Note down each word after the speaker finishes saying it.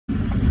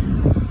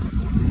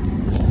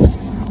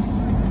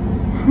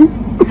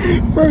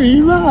Bro, are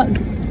you mad?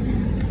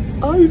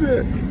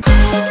 Isaac.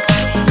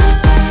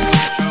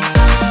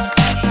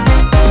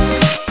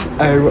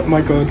 Oh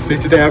my god, so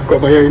today I've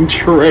got my own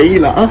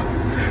trailer.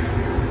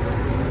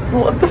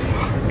 What the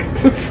fuck?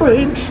 It's a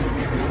fridge.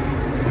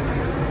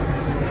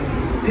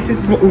 This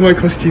is all my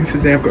costumes for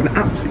today. I've got an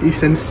absolutely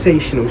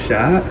sensational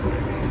shirt.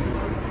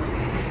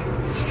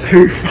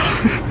 So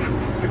fun.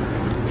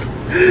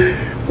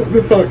 What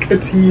the fuck? A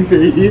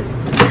TV.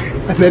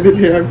 And then in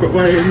here I've got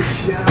my own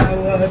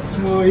shower,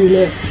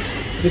 toilet,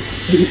 the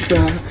sink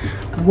there.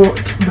 What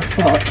the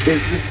fuck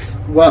is this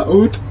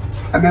world?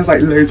 And there's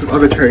like loads of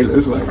other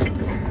trailers like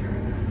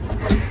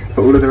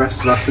for all of the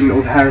rest of us and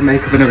all the hair and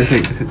makeup and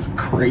everything. This is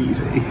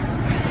crazy.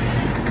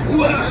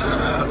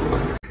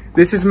 Whoa!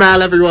 This is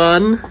Mal,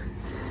 everyone.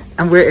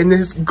 And we're in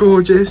this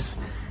gorgeous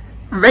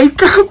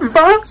makeup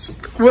bus.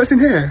 What's in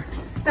here?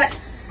 That's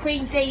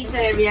Queen D's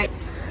area.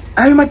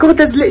 Oh my god,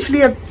 there's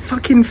literally a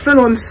fucking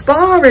full-on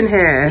spa in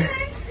here.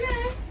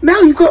 Now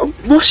you've got a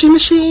washing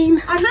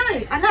machine. I know.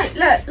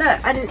 Look.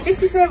 And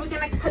this is where we're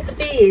going to put the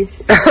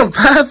beers. Oh,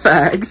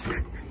 perfect.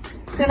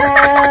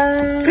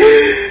 Ta-da!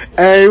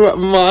 Oh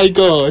my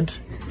god.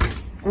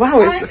 Wow,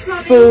 it's a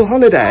full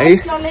holiday.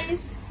 Ice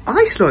lollies.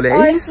 Ice lollies?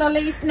 Ice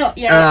lollies, not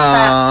yet.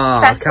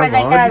 Oh, that's where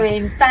they're on.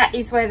 going. That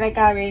is where they're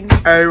going.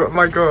 Oh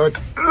my god.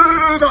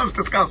 Ugh, that's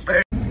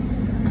disgusting.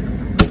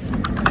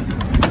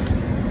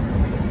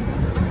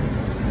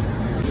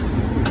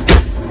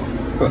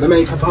 Got the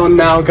makeup on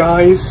now,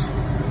 guys.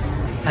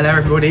 Hello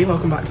everybody,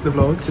 welcome back to the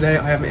vlog. Today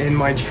I am in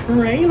my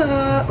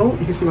trailer. Oh,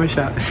 you can see my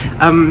shirt.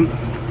 And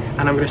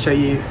I'm going to show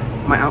you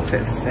my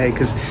outfit for today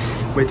because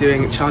we're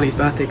doing Charlie's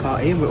birthday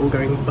party and we're all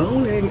going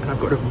bowling and I've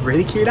got a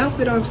really cute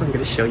outfit on, so I'm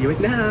going to show you it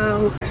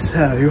now.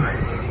 So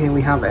here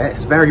we have it.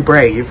 It's very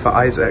brave for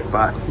Isaac,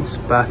 but his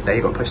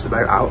birthday, got to push the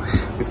boat out.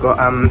 We've got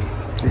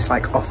this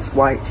like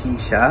off-white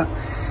t-shirt.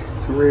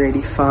 It's a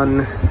really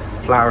fun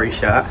flowery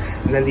shirt,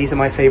 and then these are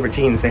my favourite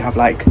jeans. They have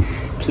like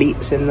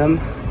pleats in them,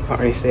 can't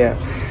really see it.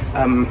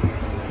 And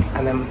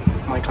then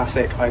my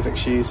classic Isaac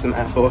shoes, some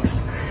Air Force.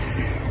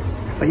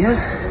 But yeah,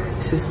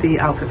 this is the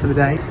outfit for the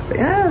day. But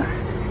yeah,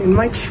 in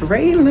my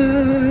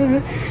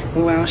trailer.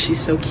 Wow, she's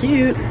so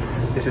cute.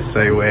 This is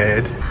so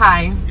weird.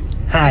 Hi.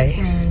 Hi. It's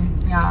me,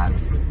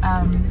 yes.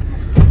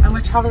 And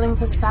we're travelling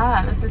to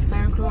Sarre. This is so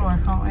cool, I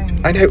can't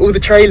wait. I know, all the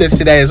trailers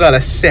today as well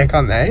are sick,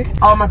 aren't they?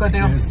 Oh my god, they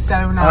are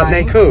so nice. Aren't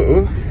they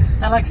cool?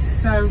 They're like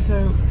so,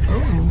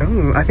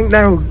 Oh, I think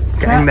they're all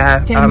getting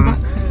there.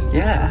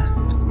 Yeah.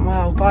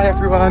 Wow, bye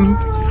everyone.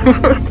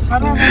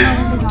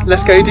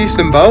 Let's go do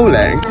some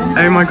bowling.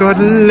 Oh my god,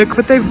 look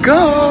what they've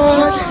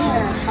got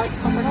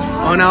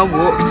on our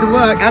walk to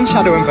work. And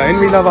Shadow and Bone,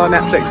 we love our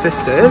Netflix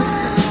sisters.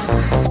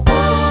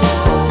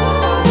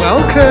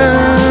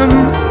 Welcome.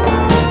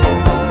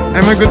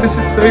 Oh my god, this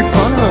is so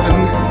fun.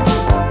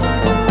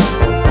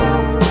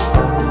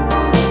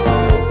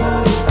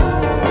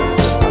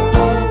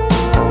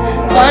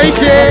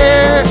 Like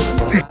it.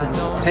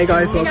 Hey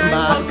guys, welcome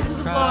back.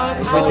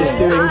 We're just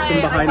doing some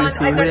behind the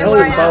scenes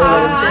bowling.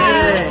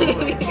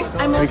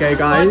 Here we go,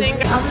 guys.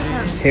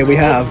 Here we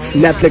have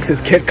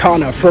Netflix's Kit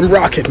Connor from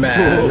Rocket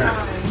Man.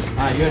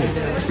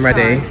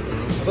 Ready?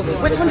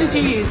 Which one did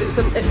you use? It's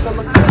on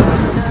the...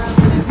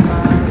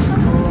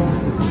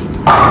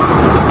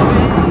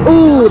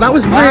 Ooh, that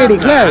was really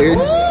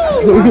close.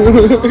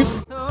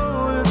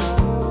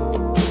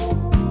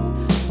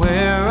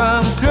 Where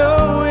I'm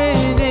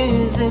going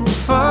isn't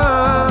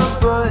far,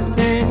 but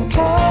in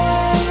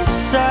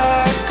case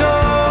I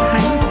go,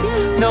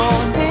 no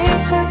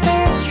need to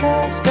be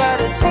stressed,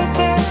 gotta take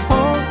it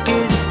home,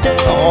 kiss there.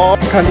 Oh,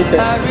 candy I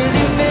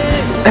really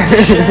miss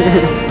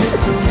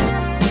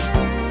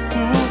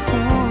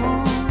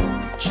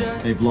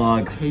Hey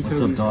vlog, what's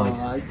up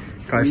dog?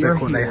 Guys, look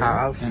what they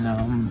have.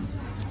 And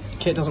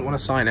Kit doesn't want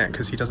to sign it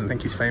because he doesn't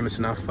think he's famous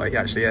enough, but he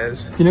actually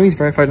is. you know he's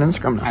verified on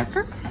Instagram now.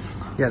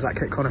 Yeah, is that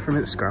Kit Connor from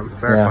Instagram?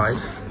 Verified.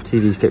 Yeah.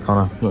 TV's Kit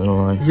Connor, not gonna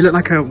lie. You look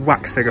like a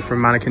wax figure from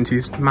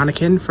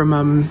Mannequin from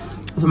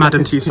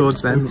Madame Two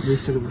Swords then. Bro,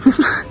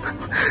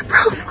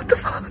 what the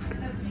fuck?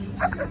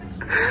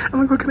 Oh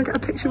my god, can I get a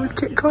picture with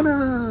Kit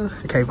Connor?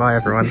 Okay, bye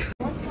everyone.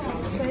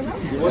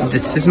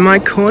 This is my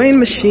coin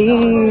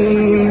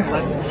machine.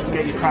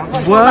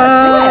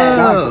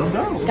 Whoa!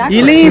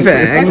 You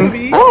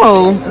leaving?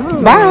 Oh,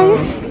 bye.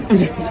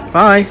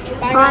 Bye.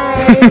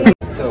 Bye.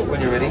 So when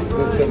you're ready,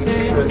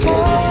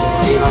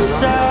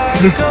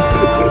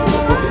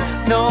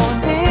 no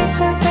need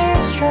to be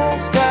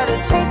stressed, gotta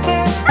take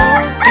it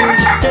home,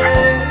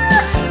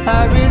 I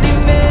really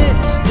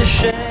miss the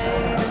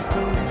shade.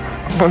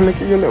 Oh, look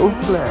at your little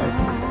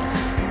flex.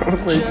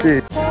 That's so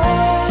cute.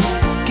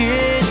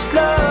 Get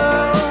slow,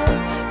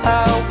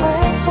 I'll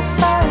wait to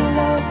find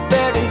love,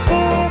 better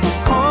hear the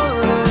call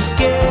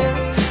again.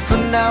 For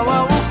now I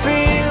will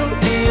feel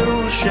the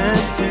ocean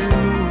view,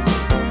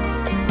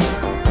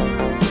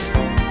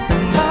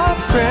 and I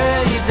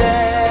pray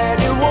that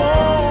it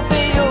won't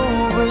be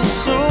over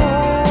soon.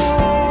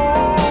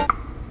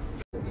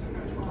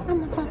 I'm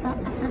the father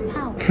of this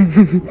house.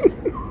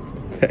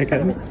 Say it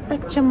again.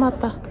 Respect your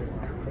mother.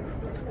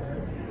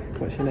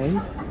 What's your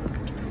name?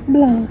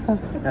 Blanca.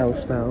 L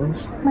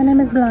smells. My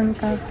name is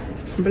Blanca.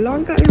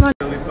 Blanca is my...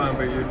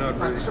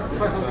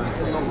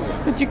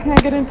 But you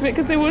can't get into it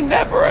because they will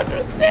never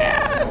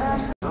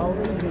understand.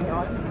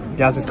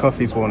 Yaz's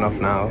coffee's worn off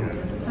now,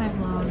 I've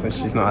lost. so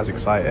she's not as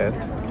excited.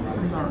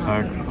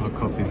 Her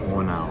coffee's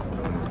worn out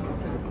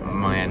and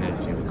my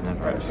energy was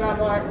never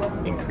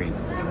actually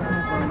increased.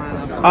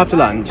 After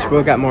lunch,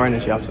 we'll get more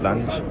energy after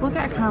lunch. We'll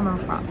get a caramel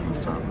frap from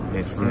Starbucks.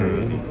 It's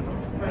really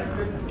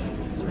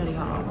It's really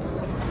hot.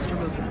 The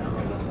struggle's really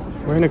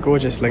hot. We're in a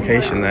gorgeous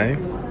location though.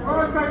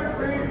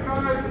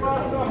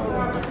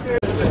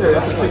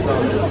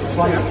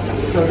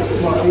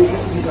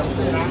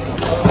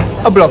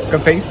 A block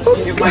of Facebook.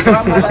 If my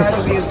grandmother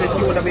had used it,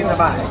 she would have been the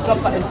bag.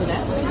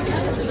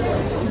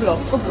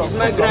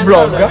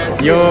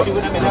 Vlog. You're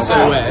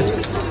so weird.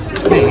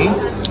 Me?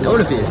 All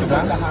of you.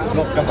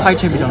 Hi,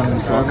 Tobie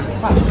Donovan's vlog.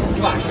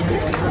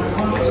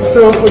 So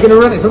we're going to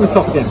run it from the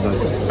top again,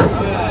 guys.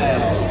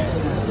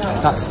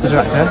 That's the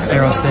director,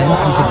 Eros Lynn.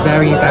 He's a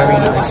very, very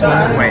nice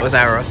man. Wait, it was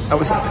Eros. That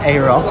was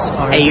Eros.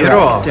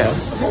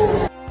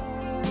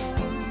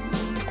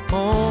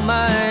 Oh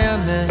my, I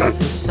miss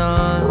the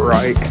sun.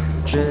 Right.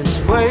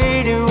 Just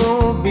wait, it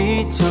won't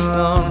be too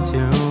long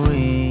till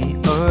we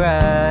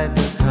arrive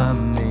the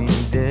coming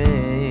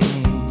day.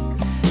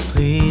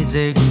 Please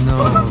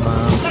ignore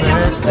my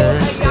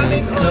restless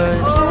face,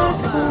 cause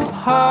it's so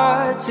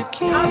hard to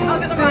keep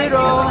it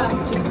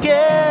all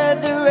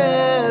together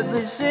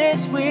ever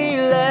since we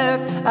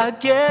left. I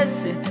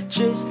guess it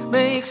just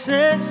makes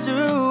sense to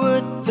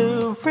what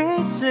the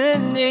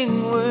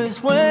reasoning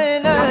was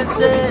when I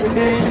said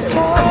in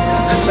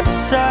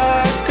case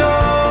I go.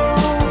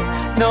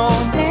 No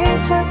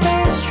need to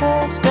be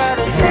stressed,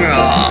 gotta take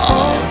this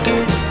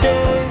focus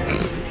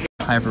day.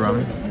 Hi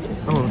everyone.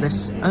 Oh,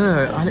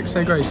 I look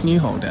so great. Can you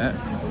hold it?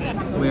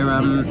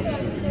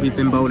 We've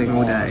been bowling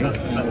all day.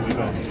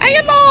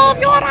 Hey, love,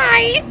 you're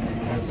right.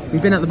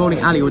 We've been at the bowling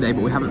alley all day,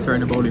 but we haven't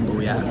thrown a bowling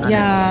ball yet. And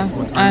Yeah,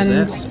 what time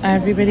and is it?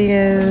 everybody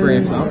is 3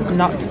 o'clock.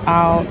 knocked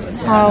out.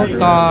 Charles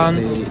gone.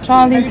 Asleep.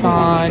 Charlie's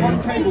gone.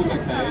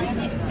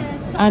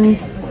 And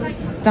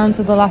down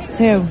to the last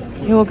two.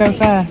 Who will go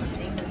first?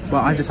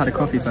 Well, I just had a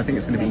coffee, so I think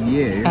it's going to be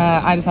you.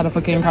 I just had a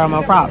fucking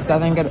caramel frap, so I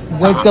think it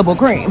with double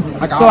cream.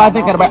 So I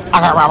think it'll be.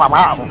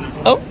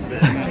 Oh.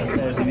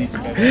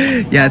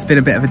 Yeah, it's been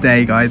a bit of a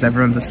day, guys.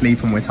 Everyone's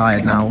asleep and we're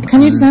tired now.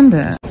 Can you send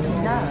it?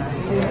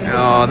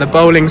 Oh, the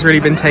bowling's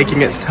really been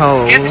taking its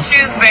toll. Get the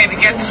shoes, baby,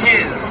 get the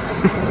shoes.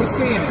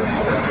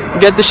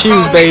 Get the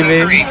shoes,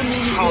 baby.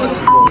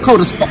 Cold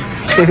as fuck.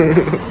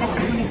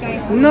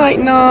 Night,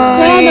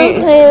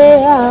 night.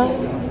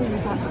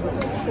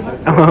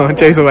 Oh,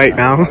 Joe's awake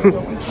now.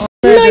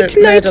 Night,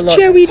 night,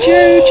 Joey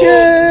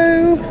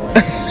Jojo.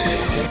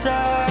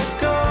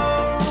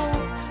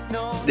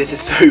 This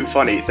is so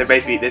funny. So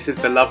basically, this is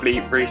the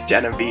lovely Reese,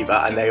 Jen, and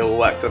Viva, and they all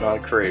worked on our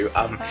crew.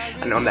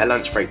 And on their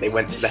lunch break, they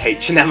went to the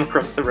H&M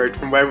across the road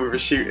from where we were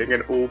shooting,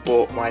 and all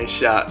bought my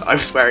shirt I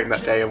was wearing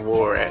that day and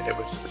wore it. It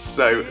was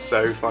so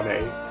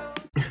funny.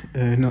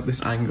 Not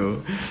this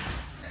angle.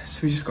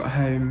 So we just got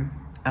home,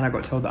 and I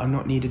got told that I'm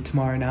not needed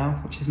tomorrow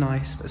now, which is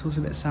nice. But it's also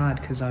a bit sad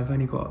because I've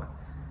only got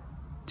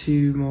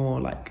 2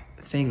 more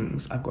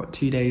things. I've got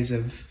 2 days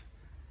of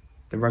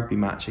the rugby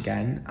match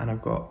again, and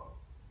I've got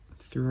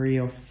 3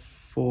 or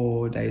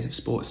 4 days of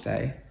sports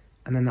day,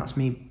 and then that's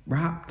me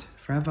wrapped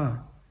forever.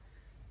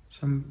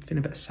 So I'm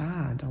feeling a bit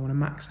sad. I want to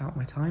max out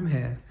my time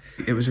here.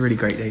 It was a really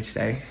great day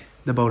today.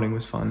 The bowling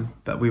was fun,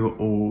 but we were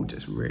all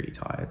just really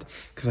tired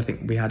because I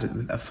think we had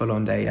a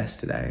full-on day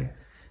yesterday,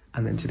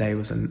 and then today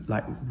was a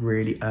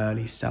really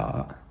early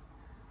start,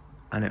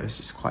 and it was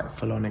just quite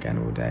full-on again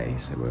all day.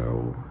 So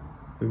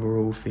we were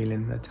all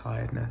feeling the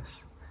tiredness.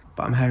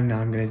 But I'm home now.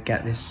 I'm gonna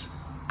get this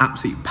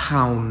absolute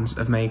pounds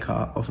of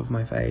makeup off of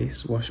my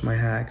face, wash my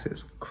hair because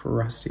it's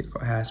crusty, it's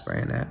got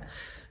hairspray in it,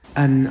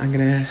 and I'm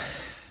gonna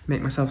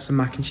make myself some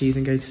mac and cheese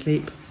and go to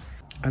sleep.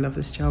 I love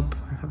this job.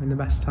 I'm having the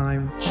best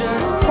time.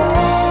 Just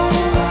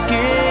take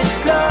it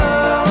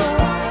slow.